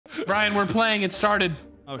Brian, we're playing. It started.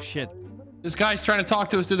 Oh shit. This guy's trying to talk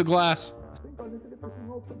to us through the glass.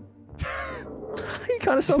 He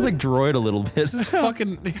kind of sounds like Droid a little bit.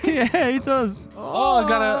 Fucking. Yeah, he does. Oh, I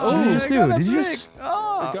got a. What did you Oh, just do? Did you just?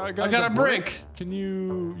 Oh. I got a brick. Can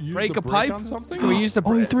you use Break the a brick pipe on something? Can we use the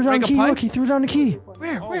Oh, he threw down the key. Look, he threw down the key.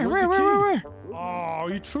 Where? Oh, Where? where's Where? the Where? key? Where? Oh,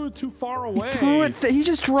 he threw it too far away. He threw it. He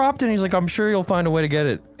just dropped it. And he's like, I'm sure you'll find a way to get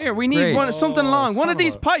it. Here, we need Great. one something long. One of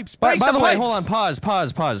these pipes. By Break the way, pipes. hold on.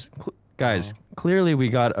 Pause. Guys, clearly we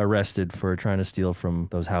got arrested for trying to steal from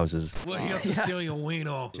those houses. Well, you have to steal your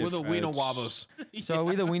wiener. We're the wiener wobbles. So are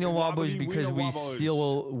we the wiener wobblers because we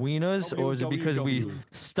steal wieners, or is it because we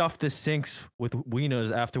stuff the sinks with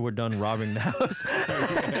wieners after we're done robbing the house?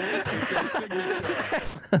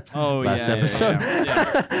 Oh, Last yeah, episode.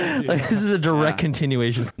 yeah. Like, this is a direct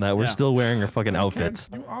continuation from that. We're still wearing our fucking outfits.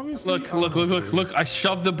 Look. I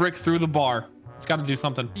shoved the brick through the bar. It's got to do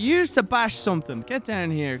something. Use to bash something. Get down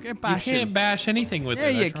here. Get You bashing. can't bash anything with Yeah,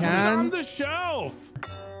 it. you can. On the shelf.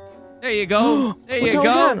 There you go. There you What the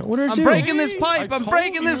hell is go. that? What did I I'm do? breaking this pipe. I'm told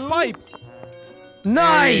breaking this you. pipe.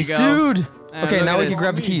 Nice, go. dude. And Okay, look now at we this. can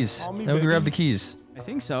grab the keys. On me, Now we can grab baby. the keys. I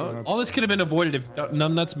think so. All this could have been avoided if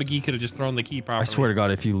Numbnuts McGee could have just thrown the key properly. I swear to God,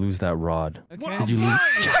 if you lose that rod. Okay. Did you lose?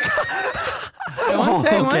 One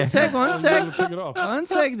sec. okay. One sec. One sec. Pick it up. One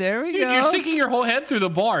sec. There we Dude, go. you're sticking your whole head through the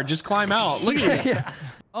bar. Just climb out. Look at you. Yeah.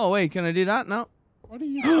 Oh wait, can I do that? No. What do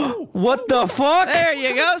you do? What the fuck? There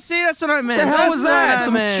you go. See, that's what I meant. The hell That's was what that? I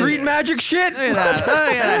Some meant. street magic shit? Look at that.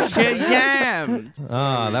 Look at that shit jam.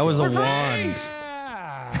 Ah, that was a wand.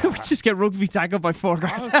 We just get rugby tackled by 4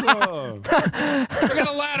 guards. Awesome. I got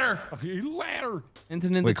a ladder. Ladder. Into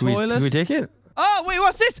the Wait, toilet. can we take it? Oh, wait,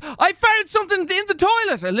 what's this? I found something in the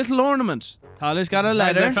toilet. A little ornament. Tyler's got a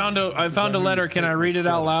Guys, letter. I found a letter. Can I read it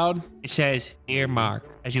out loud? It says, "Dear Mark,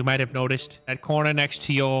 as you might have noticed, that corner next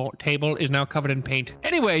to your table is now covered in paint.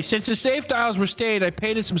 Anyway, since the safe dials were stayed, I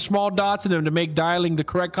painted some small dots in them to make dialing the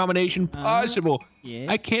correct combination possible. yes.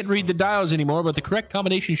 I can't read the dials anymore, but the correct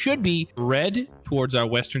combination should be red towards our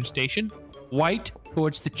western station, white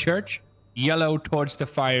towards the church, yellow towards the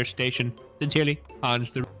fire station. Sincerely,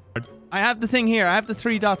 Hans the." I have the thing here. I have the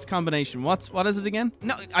 3 dots combination. What is it again?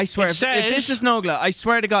 No, I swear. It If says- this is Nogla, I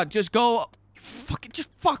swear to God, just go. Just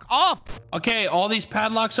fuck off. Okay, all these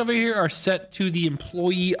padlocks over here are set to the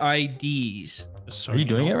employee IDs. So Are you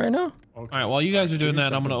doing know. it right now? All right, while you guys are doing Give me a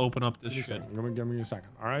that, I'm second. gonna open up this Give me a shit. second. Give me a second.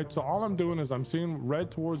 All right. So all I'm doing is I'm seeing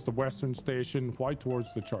red towards the western station, white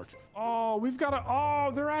towards the church. Oh, we've got to.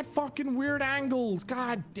 Oh, they're at fucking weird angles.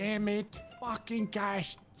 God damn it. Fucking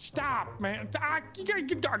gosh. Stop, man.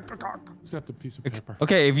 He's got the piece of paper.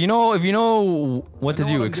 Okay, if you know what to I know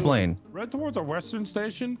do, what I'm explain. doing. Red towards our western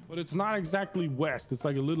station, but it's not exactly west. It's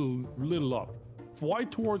like a little up.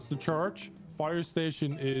 White towards the church. Fire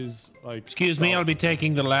station is like. Excuse me, south. I'll be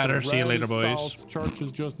taking the ladder. So See you red later, is boys. South, church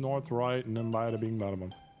is just north, right, and then bada bing, bada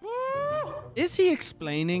bing. Is he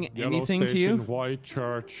explaining Yellow anything to station, you? White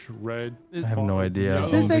church, red. I have no idea.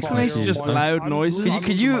 Is this yellow, explanation fire, just white. loud I'm noises? losing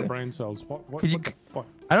Could you- my brain cells. What could you- the fuck?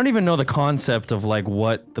 I don't even know the concept of like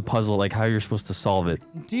what the puzzle, like how you're supposed to solve it.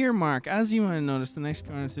 Dear Mark, as you might have noticed, the next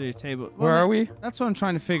corner to your table. Where are we? That's what I'm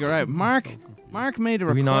trying to figure out. Mark made a Do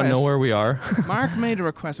request. we not know where we are? Mark made a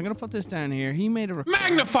request. I'm gonna put this down here. He made a request.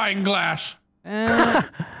 Magnifying glass.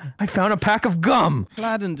 I found a pack of gum.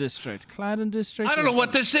 Claddon District. Claddon District. I don't know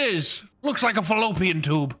what this is. Looks like a fallopian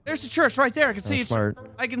tube. There's a church right there. I can see That's it. smart.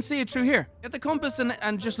 I can see it through here. Get the compass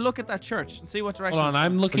and just look at that church and see what direction. Hold on, it's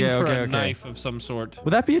I'm looking Okay, for okay, a okay. knife of some sort.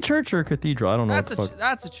 Would that be a church or a cathedral? I don't know That's what the fuck.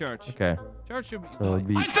 that's a church. Okay. Church should be. So it'd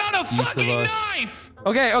be I found a east of fucking us. knife.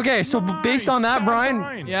 Okay, so based on that,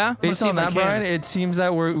 Brian, Yeah. based on that, Brian, it seems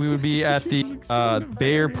that we would be at the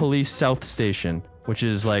Bayer Police South Station, which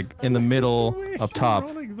is like in the middle up top.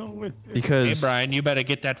 Hey, Because Brian, you better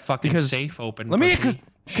get that fucking because- safe open. let me. pussy.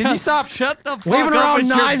 Can you stop Shut the fuck waving up around with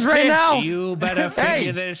your knives right dick. now? You better Hey!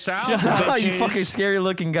 figure this out, you bitches. fucking scary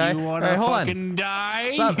looking guy. You All wanna right, hold on. fucking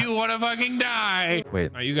die? Stop. You wanna fucking die? Wait,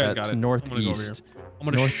 All right, you guys that's got it. I'm gonna go over northeast. here. I'm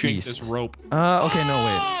gonna shake Northeast. this rope. Okay, no,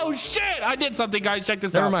 wait. Oh shit! I did something, guys. Check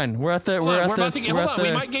this Never out. mind. We're at the Hold we're on, at we're about to this get, we're hold at on. We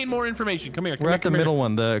the might gain more information. Come here. Come we're here, at the come here. middle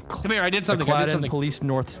one. The Come here. I did the something. I did Claddon something. Police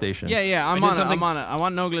North Station. Yeah, I'm did on it. something. I'm on it. I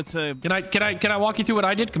want Nogla to. Can I walk you through what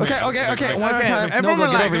I did? Come Okay, here. okay. One at a Okay, time. everyone No,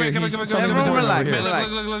 get relax. over here. Come here, He's- come here, something's everyone going on relax,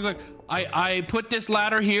 over here. relax. Look. I put this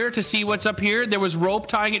ladder here to see what's up here. There was rope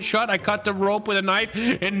tying it shut. I cut the rope with a knife,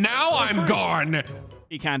 and now I'm gone.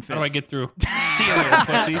 He can't fit. How do I get through? See you later,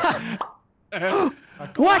 pussies.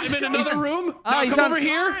 What? I'm in another room. Oh, Now he's come on- over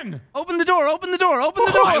here. Open the door. Open the door. Open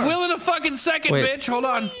the door. I will in a fucking second, Wait. bitch. Hold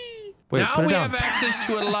on. Wait, now put it we down. have access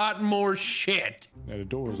to a lot more shit. Yeah, the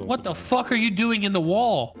door's open. What the fuck are you doing in the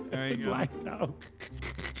wall? There you go. Blacked out.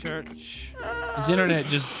 Church. His internet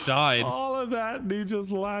just died. All of that, and he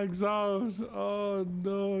just lags out. Oh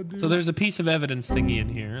no, dude. So there's a piece of evidence thingy in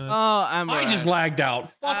here. Oh, I'm I just lagged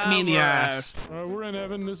out. Fuck me in the ass. All right, we're in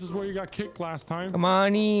heaven. This is where you got kicked last time. Come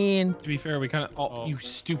on in. To be fair, we kind of. Oh, you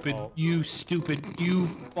stupid. Oh. You stupid. You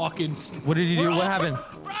fucking. What did you do? What happened?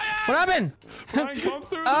 What happened? Brian, come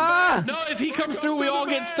through. Ah! No, if he comes through, we all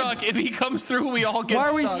get stuck. If he comes through, we all get stuck. Why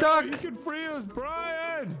are we stuck? You can free us,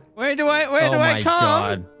 Brian. Where do I Oh my come?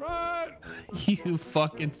 god. Brian. You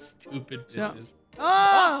fucking stupid So- bitches.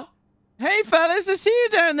 Oh, hey fellas, I see you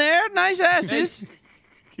down there. Nice asses.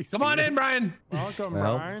 Come on in, Brian. Welcome,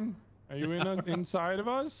 Well. Brian. Are you inside of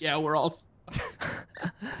us? Yeah, we're all.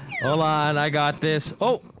 Hold on, I got this.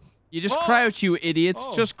 Oh, You just Oh. crouch, you idiots.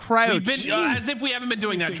 Oh. Just crouch. We've been as if we haven't been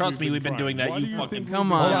doing that. think Trust we've me, we've been been doing trying? that. Why do You you fucking. think Come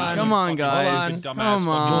we've on, been on. come on, fucking guys. stupid dumbass Come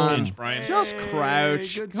fucking on. bitch, Brian. Just Hey,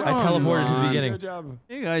 crouch. good Come job. I teleported to the on. beginning. Good job.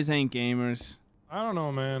 You guys ain't gamers. I don't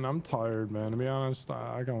know, man. I'm tired, man. To be honest, I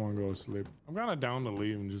kind of want to go to sleep. I'm kind of down to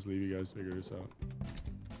leave and just leave you guys figure this out.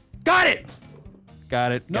 got it.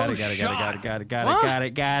 Got it. No Got it. shot. Got it. What? Got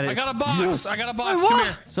it. I got a box. Yes. I got a box. Wait, Come what?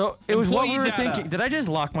 here. So it was what we were Employee data. thinking. Did I just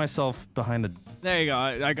lock myself behind the? There you go.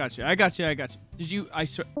 I got you. I got you. I got you. Did you? I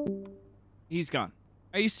swear. He's gone.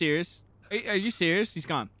 Are you serious? Are you serious? He's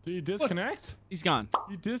gone. Did you disconnect? He's gone.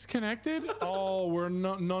 You disconnected? Oh,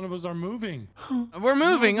 none of us are moving. We're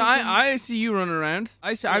moving. I see you running around.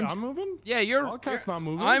 I see. I'm moving? Yeah, you're. Wildcat's not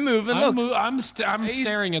moving. I'm moving. Look. I'm He's-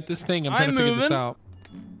 staring at this thing. I'm I'm trying to figure this moving. out.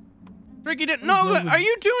 Ricky didn't. No, look, are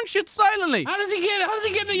you doing shit silently? How does he get? How does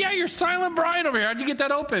he get? Yeah, you're silent, Brian over here. How'd you get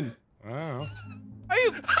that open? I don't know.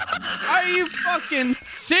 Are you fucking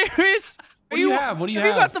serious? What do you have? What do you have?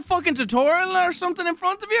 have? You got the fucking tutorial or something in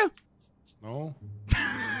front of you? No.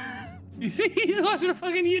 He's watching a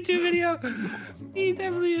fucking YouTube video. He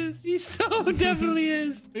definitely is. He so definitely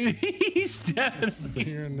is. He's definitely.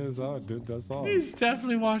 Figuring this out, dude. That's all. He's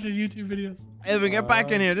definitely watching YouTube videos. Evan, get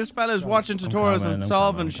back in here. This fella's watching tutorials and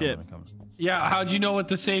solving shit. Yeah, how'd you know what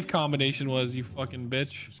the safe combination was, you fucking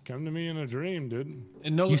bitch? Just come to me in a dream, dude.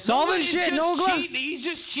 And no, You solving he's shit, just Nogla? cheating. He's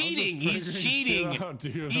just cheating. He's figuring cheating. shit out,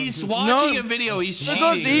 dude. He's I'm watching No, a video. He's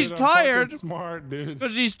because cheating. he's I'm fucking tired. Smart, dude.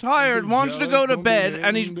 Because he's tired, Don't be wants to jealous, go to don't be bed,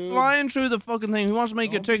 and he's hating, dude. flying through the fucking thing. He wants to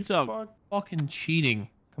make a Don't be TikTok. Fucking cheating.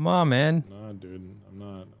 Come on, man. Nah, dude. I'm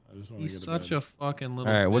not. I just want to He's get to such bed. a fucking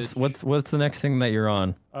little. All right, bitch. what's the next thing that you're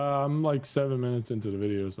on? I'm like 7 minutes into the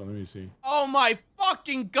video, so let me see. Oh my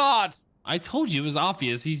fucking god! I told you it was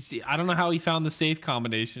obvious. I don't know how he found the safe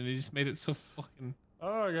combination. He just made it so fucking.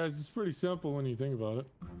 All right, guys. It's pretty simple when you think about it.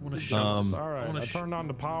 What a shit. All I right. wanna I turned on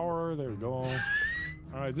the power. There we go.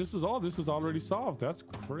 All right. This is already solved. That's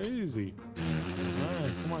crazy. All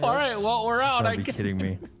right. Come on, All guys. right, well we're out. Gotta be kidding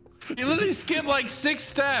me. You literally skipped like 6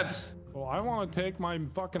 steps. Well, I want to take my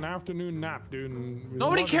fucking afternoon nap, dude. and-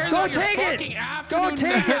 Nobody cares Go about your take fucking it. afternoon Go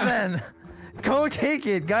take nap. it then. Go take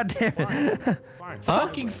it. God damn it. Fine.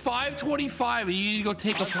 Fucking 5:25 and you need to go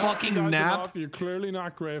take a fucking Guys, nap. enough. You're clearly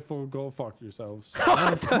not grateful. Go fuck yourselves.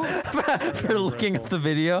 For looking up the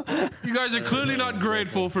video. You guys are clearly not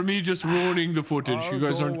grateful for me just ruining the footage. You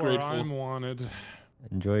guys I'll aren't go where grateful. I'm wanted.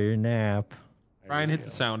 Enjoy your nap. Brian, hit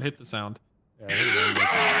the sound. Hit the sound. Yeah, here we go.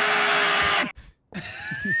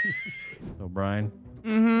 So Brian,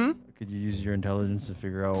 could you use your intelligence to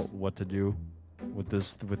figure out what to do with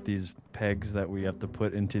these pegs that we have to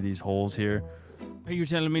put into these holes here? Are you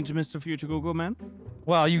telling me to Mr. Future Google Man?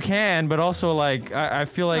 Well, you can, but also like I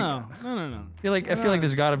feel like No. I feel like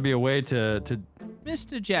there's got to be a way to.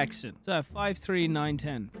 Mr. Jackson. So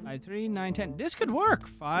 53910. 53910. This could work.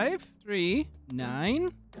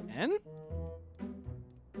 53910.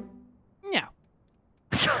 No.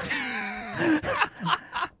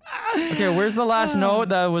 Okay, where's the last note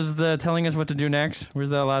that was telling us what to do next? Where's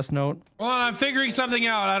that last note? Well, I'm figuring something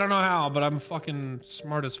out. I don't know how, but I'm fucking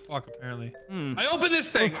smart as fuck apparently. I opened this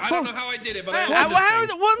thing. I don't know how I did it, but I opened this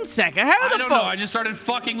thing. 1 second. How I the don't know. fuck? I just started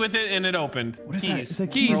fucking with it and it opened. What is that? Is that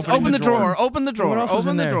Keys. Opening Open the the drawer. drawer. Open the drawer. What else was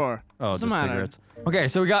Open in the there? drawer. Oh, Doesn't just matter. cigarettes. Okay,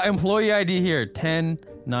 so we got employee ID here,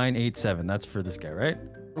 10987. That's for this guy, right?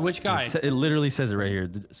 For which guy? It literally says it right here.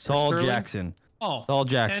 Saul Sterling? Jackson. Oh, Saul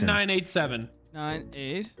Jackson. 10987.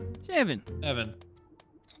 987. 7.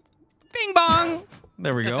 Bing bong.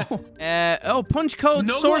 There we go. Punch code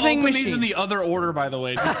No, sorting open these machine. in the other order, by the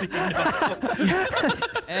way. Just so you know.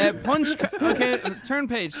 Okay, turn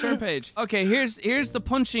page. Okay, here's the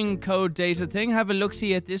punching code data thing. Have a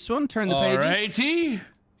look-see at this one. Turn the pages. Alrighty.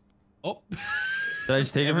 Oh. Did I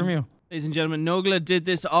just take it from you? Ladies and gentlemen, Nogla did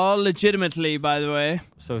this all legitimately, by the way.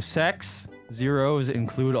 So sex, 0 is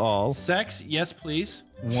include all. Sex, yes, please.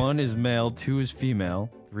 1 is male. 2 is female.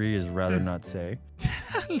 3 is rather not say.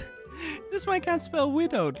 This man can't spell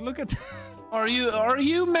widowed. Look at that. Are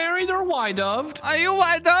you married or widowed? Are you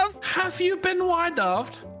widowed? Have you been widowed?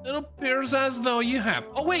 It appears as though you have.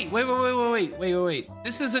 Oh wait.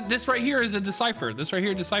 This right here is a decipher. This right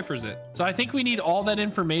here deciphers it. So I think we need all that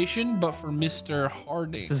information, but for Mr.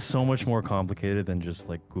 Harding. This is so much more complicated than just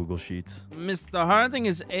like Google Sheets. Mr. Harding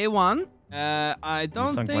is A1. I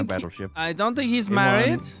don't sunk my think. battleship. I don't think he's A1.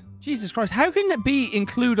 married. Jesus Christ, how can it be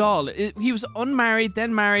include all? He was unmarried,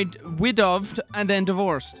 then married, widowed, and then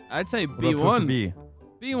divorced. I'd say What about for B1. B?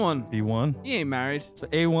 B1. B1? He ain't married. So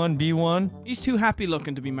A1, B1? He's too happy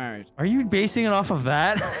looking to be married. Are you basing it off of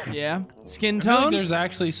that? Yeah. Skin I feel like tone? there's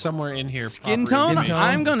actually somewhere in here. Skin proper tone? Skin tone?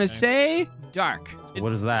 I'm gonna say dark.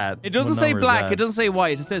 What is that? It doesn't What say number is black. that? It doesn't say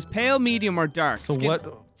white. It says pale, medium, or dark. So Skin- what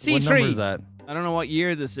C3. number is that? I don't know what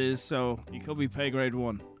year this is, so he could be pay grade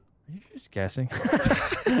 1. Are you just guessing?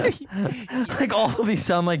 Like all of these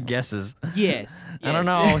sound like guesses. Yes. I don't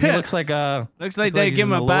know. He looks like a. Looks like looks they he's give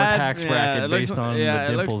him in a the lower bad tax bracket it looks based on it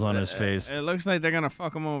the looks- dimples on his face. It looks like they're gonna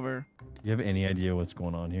fuck him over. You have any idea what's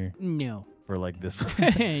going on here No. for like this?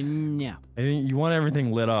 No. I think you want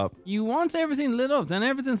everything lit up, You want everything lit up, then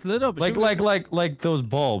everything's lit up. It like should be- like those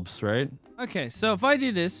bulbs, right? Okay, so if I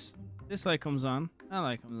do this, this light comes on, that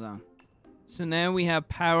light comes on. So now we have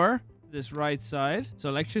power to this right side. So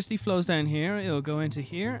electricity flows down here, it'll go into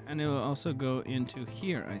here, and it will also go into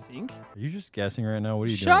here, I think. Are you just guessing right now? What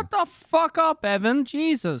are you Shut the fuck up, Evan.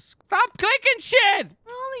 Jesus. Stop clicking shit!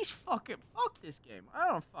 All these fucking... Fuck this game. I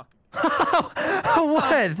don't fucking...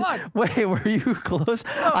 What? fuck? Wait, were you close?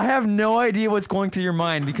 I have no idea what's going through your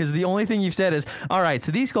mind because the only thing you've said is, all right,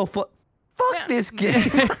 so these go fuck this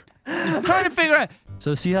game. I'm trying to figure out...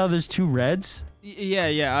 So see how there's 2 reds?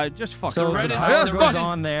 Yeah, I just fucking... So red the is power ours. goes fucking-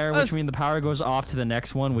 on there, which that's- means the power goes off to the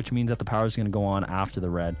next one, which means that the power is going to go on after the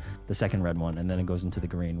red, the second red one, and then it goes into the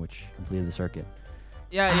green, which completed the circuit.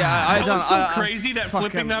 Yeah, I That don't... was so I- crazy that fucking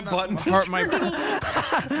flipping that button just hurt my...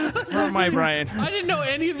 hurt my brain. I didn't know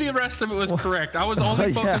any of the rest of it was correct. I was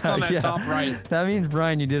only focused on that top right. That means,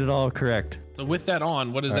 Brian, you did it all correct. So with that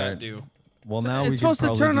on, what does that Alright. do? Well, now it's we can supposed to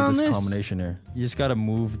probably turn do on this this. combination here. You just got to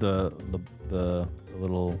move the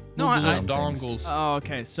little... No, Move the I- little things. dongles. Oh,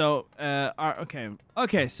 okay. So,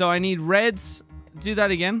 okay. So I need reds. Do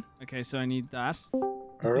that again. Okay, so I need that. All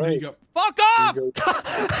There you right. go. Fuck off!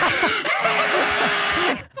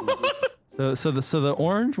 So the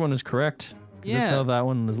orange one is correct. 'Cause That's Yeah. how that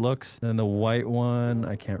one looks. And the white one,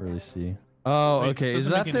 I can't really see. Oh, Wait, okay. this Is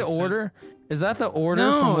doesn't that make the any sense. order? Is that the order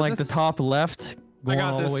No, from like the that's- top left going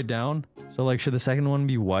got all this. the way down? So like, should the second one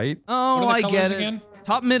be white? Oh, What are I the get colors it. again?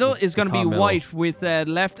 Top middle is going to be top middle. white with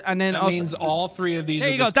left, and then That also. means all 3 of these There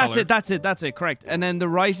are you go. this That's color. it. That's it. Correct. And then the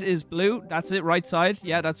right is blue. That's it. Right side.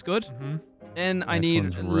 Yeah, that's good. Then I Next need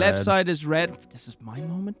one's left red. side is red. This is my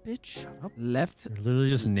moment, bitch. Shut up. Left. They're literally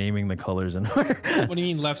just naming the colors in order. What do you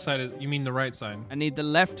mean left side is? You mean the right side? I need the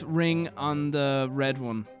left ring on the red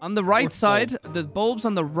one. On the right side, the bulbs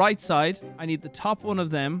on the right side, I need the top one of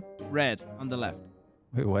them red on the left.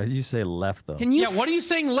 Wait, why did you say left though? Can you? Yeah, what are you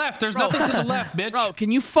saying left? There's Bro. nothing to the left, bitch. Bro,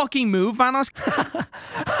 can you fucking move, Vanos?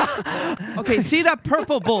 Okay, see that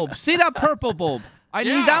purple bulb? See that purple bulb? I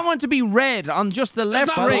Yeah. need that one to be red on just the left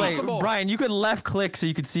not By the ring. way, possible. Brian, you can left click so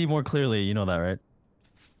you can see more clearly. You know that, right?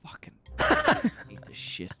 Fucking hate this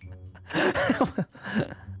shit.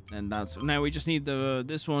 And that's now we just need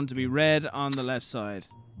this one to be red on the left side.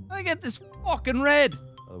 I get this fucking red.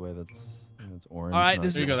 By the way, that's orange. All right, not-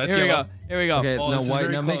 this There is you go, that's here we yellow. go. Here we go. Okay, Oh, now this is white.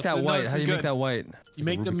 very Now make close. that No, white. this How do is you make good. that white? You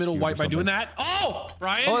make the Rubik's middle Cube or white by doing something. that. Oh,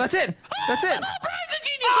 Brian. Oh, that's it. That's it. Brian's a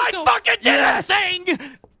genius. I Let's go. fucking did Yes! a thing!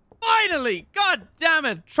 Finally! God damn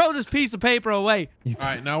it! Throw this piece of paper away. You All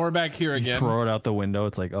right, now we're back here You again. throw it out the window.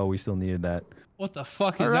 It's like, oh, we still needed that. What the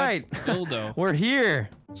fuck is All right. that dildo? We're here.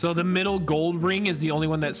 So the middle gold ring is the only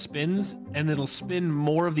one that spins, and it'll spin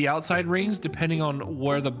more of the outside rings depending on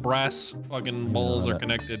where the brass fucking balls are that-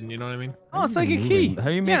 connected. You know what I mean? Oh, it's like a moving? key. How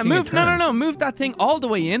are you Yeah, making it move. No, turn? no. Move that thing all the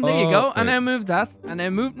way in. There you Oh, go. And okay. then move that. And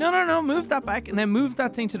then move. No. Move that back. And then move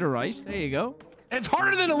that thing to the right. There you go. It's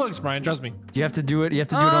harder than it looks, Brian. Trust me. You have to do it. You have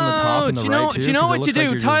to do it on the top and the do you right know? too. Do you know 'cause it what you looks like do,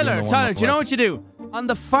 you're just doing Tyler? the one Tyler, with do you know left. what you do? On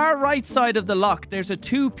the far right side of the lock, there's a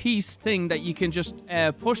two-piece thing that you can just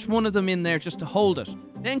push one of them in there just to hold it.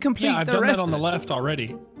 Then complete Yeah, I've the done rest that on of the it. left already.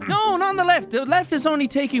 No, not on the left. The left is only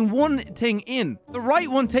taking one thing in. The right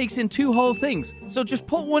one takes in two whole things. So just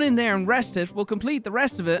put one in there and rest it. We'll complete the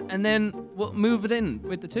rest of it, and then we'll move it in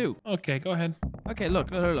with the two. Okay, go ahead. Okay,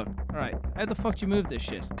 look. All right. How the fuck do you move this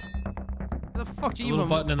shit? How the fuck do The you little even...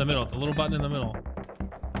 button in the middle. The little button in the middle.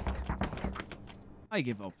 I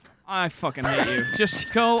give up. I fucking hate you.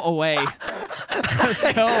 Just go away.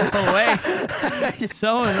 Just go away.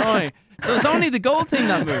 So annoying. So it's only the gold thing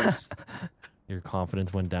that moves. Your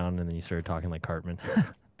confidence went down, and then you started talking like Cartman.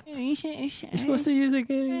 You're supposed to use the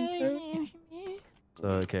game. So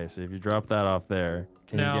okay, so if you drop that off there,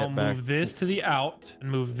 can now you get back? move this to the out and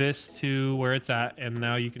move this to where it's at, and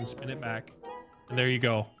now you can spin it back. And there you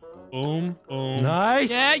go. Boom, boom.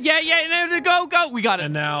 Nice. Yeah. Now go. We got it.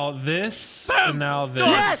 And now this. Boom. And now this.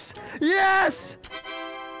 Yes. Yes.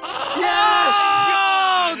 Oh, Yes!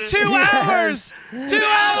 Oh, 2 hours. 2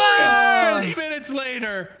 hours. 30 minutes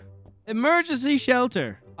later. Emergency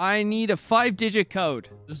shelter. I need a 5-digit code.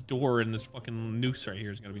 This door and this fucking noose right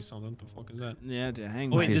here is gonna be something. What the fuck is that? Yeah, to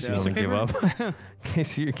hang Oh, wait, In with case this you piece want of to give paper?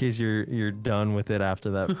 up. in case you're done with it after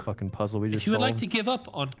that fucking puzzle we just If you would like solved. to give up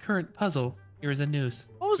on current puzzle, here is a news.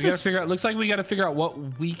 What was We gotta this? figure out. Looks like we gotta figure out what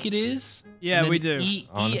week it is. Yeah, and then we do.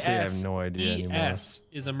 Honestly, I have no idea anymore. ES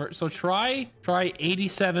is so try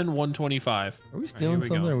 87 125. Are we All stealing right, here we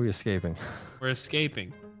something go. or are we escaping? We're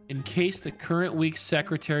escaping. In case the current week's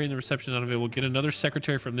secretary and the reception is not available, we'll get another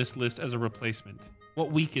secretary from this list as a replacement.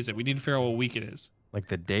 What week is it? We need to figure out what week it is. Like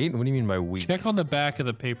the date? What do you mean by week? Check on the back of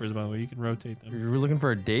the papers, by the way. You can rotate them. You're looking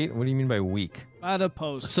for a date? What do you mean by week? Add a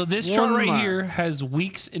post. So this One chart right mark. here has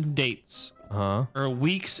weeks and dates. Huh? Or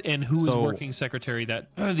weeks and who is So- working secretary. That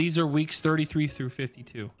these are weeks 33 through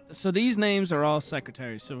 52. So these names are all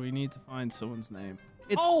secretaries, so we need to find someone's name.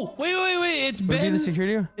 It's Oh, wait. It's Would it be Ben. the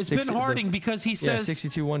security? It's Ben Harding because he Yeah, says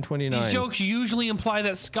 62 129. these jokes usually imply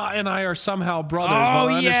that Scott and I are somehow brothers. Oh, well,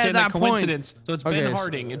 I yeah, understand that point. coincidence. So it's Ben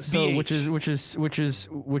Harding. It's so BH.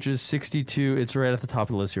 which is 62. It's right at the top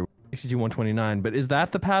of the list here. 62 129. But is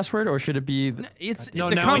that the password or should it be? it's No,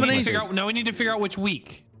 a now we need to combination. figure out. Now we need to figure out which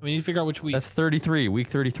week. We need to figure out which week. That's 33. Week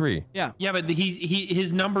 33. Yeah. Yeah, but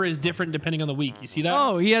his number is different depending on the week. You see that?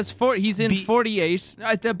 Oh, he has he's in B- 48.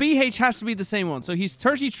 The BH has to be the same one. So he's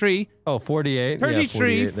 33, Oh, 48.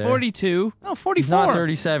 33, yeah, 48 there. 42. No, 44. He's not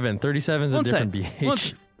 37. 37 is a One sec. different BH. One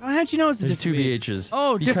sec. How'd you know it's a There's different two BH? BHs.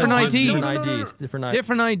 Oh, Because different it's ID. Different No. IDs. Different ID.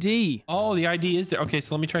 Different ID. Oh, the ID is there. Okay,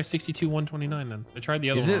 so let me try 62 129 then. I tried the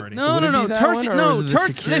other Is one it? already. No, Would it no, be that Turkey- one, or no, is it the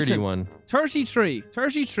Turkey- security listen. one? 33,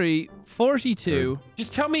 42.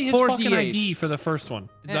 Just tell me his fucking 48. ID for the first one.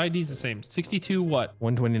 His ID's the same. 62 what?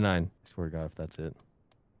 129. I swear to God, if that's it.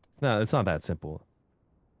 It's not that simple.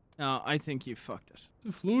 No, I think you fucked it.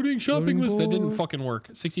 The floating shopping Floating list. That didn't board. fucking work.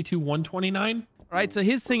 62 129? Right, so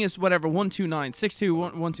his thing is whatever, 129, 62,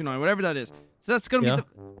 129, whatever that is. So that's going to Yeah. be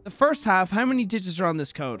the first half. How many digits are on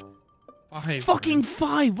this code? 5. Fucking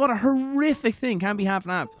 5. What a horrific thing. Can't be half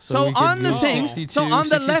and half. So we could on the do thing, 62, so on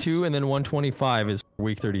the left. 62, and then 125 is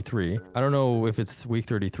week 33. I don't know if it's week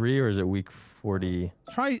 33 or is it week 40.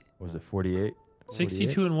 Try. Was it 48?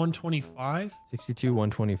 62 and 125? 62,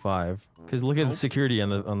 125. Because look at the security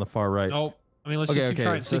on the far right. Nope. I mean, let's Okay, just keep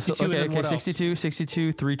trying. 62 and then what else? 62,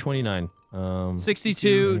 329.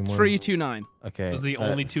 62, any more? 329. Okay. Those are the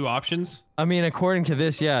that- only two options? I mean, according to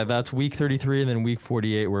this, yeah, that's week 33 and then week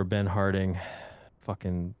 48 where Ben Harding,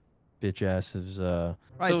 fucking bitch ass is.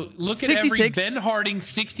 Right. So look at every 66. Ben Harding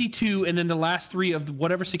 62 and then the last three of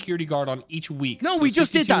whatever security guard on each week. No, So we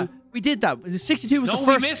just did 62 that. We did that. The 62 was No, the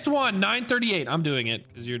first. we missed one. 938. I'm doing it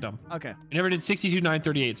because you're dumb. Okay. We never did 62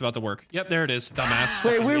 938. It's about to work. Yep, there it is. Dumbass.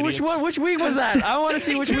 Wait, Fucking which idiots. one? Which week was that? I want to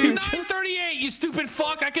see which 62 week. 938. You stupid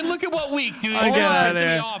fuck. I can look at what week, dude. I You're get outta pissing me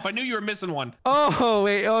there. off. I knew you were missing one. Oh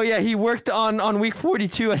wait, oh yeah, he worked on week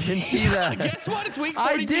 42. I didn't see that. Guess what? It's week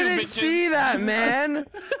 42. I didn't bitches. see that, man.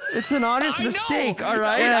 It's an honest I know. mistake. All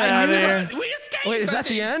right. Get I outta knew there. that. We escaped. Wait, is that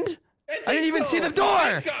the end? I didn't even see the door.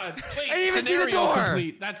 Oh, God. Wait, I didn't even see the scenario door.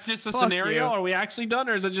 complete. That's just a Fuck scenario. you. Are we actually done,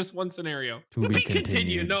 or is it just one scenario? To be continue.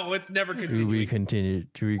 continued. No, it's never Do we continuing. continue?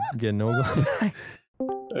 Do we get no go back?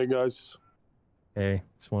 Hey guys, Hey,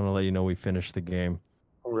 just want to let you know we finished the game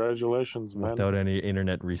congratulations, man. without any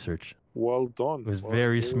internet research. Well done. It was Well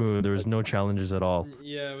very done. smooth. There was no challenges at all.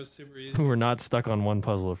 Yeah, it was super easy. We were not stuck on one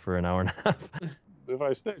puzzle for an hour and a half. If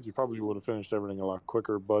I stayed, you probably would have finished everything a lot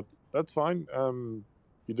quicker, but that's fine.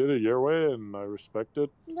 You did it your way, and I respect it.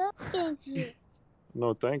 No, thank you.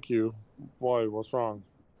 No, thank you. Why? What's wrong?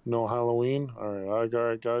 No Halloween? All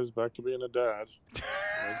right, guys, back to being a dad.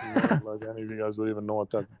 Not like any of you guys would even know what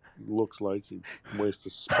that looks like. You waste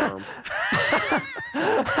of sperm.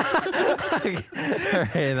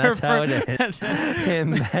 Hey, that's how it is.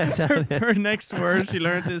 And that's how it is. Her next word she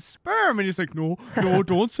learns is sperm, and he's like, no,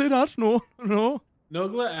 don't say that, no.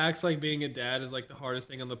 Nogla acts like being a dad is like the hardest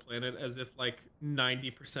thing on the planet, as if like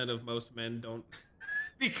 90% of most men don't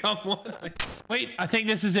become one. Like, wait, I think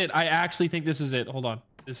this is it. I actually think this is it. Hold on.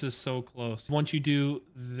 This is so close. Once you do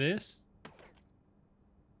this.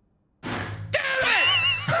 Damn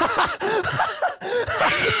it!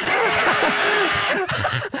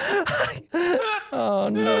 Oh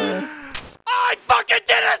no. I fucking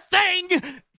did a thing!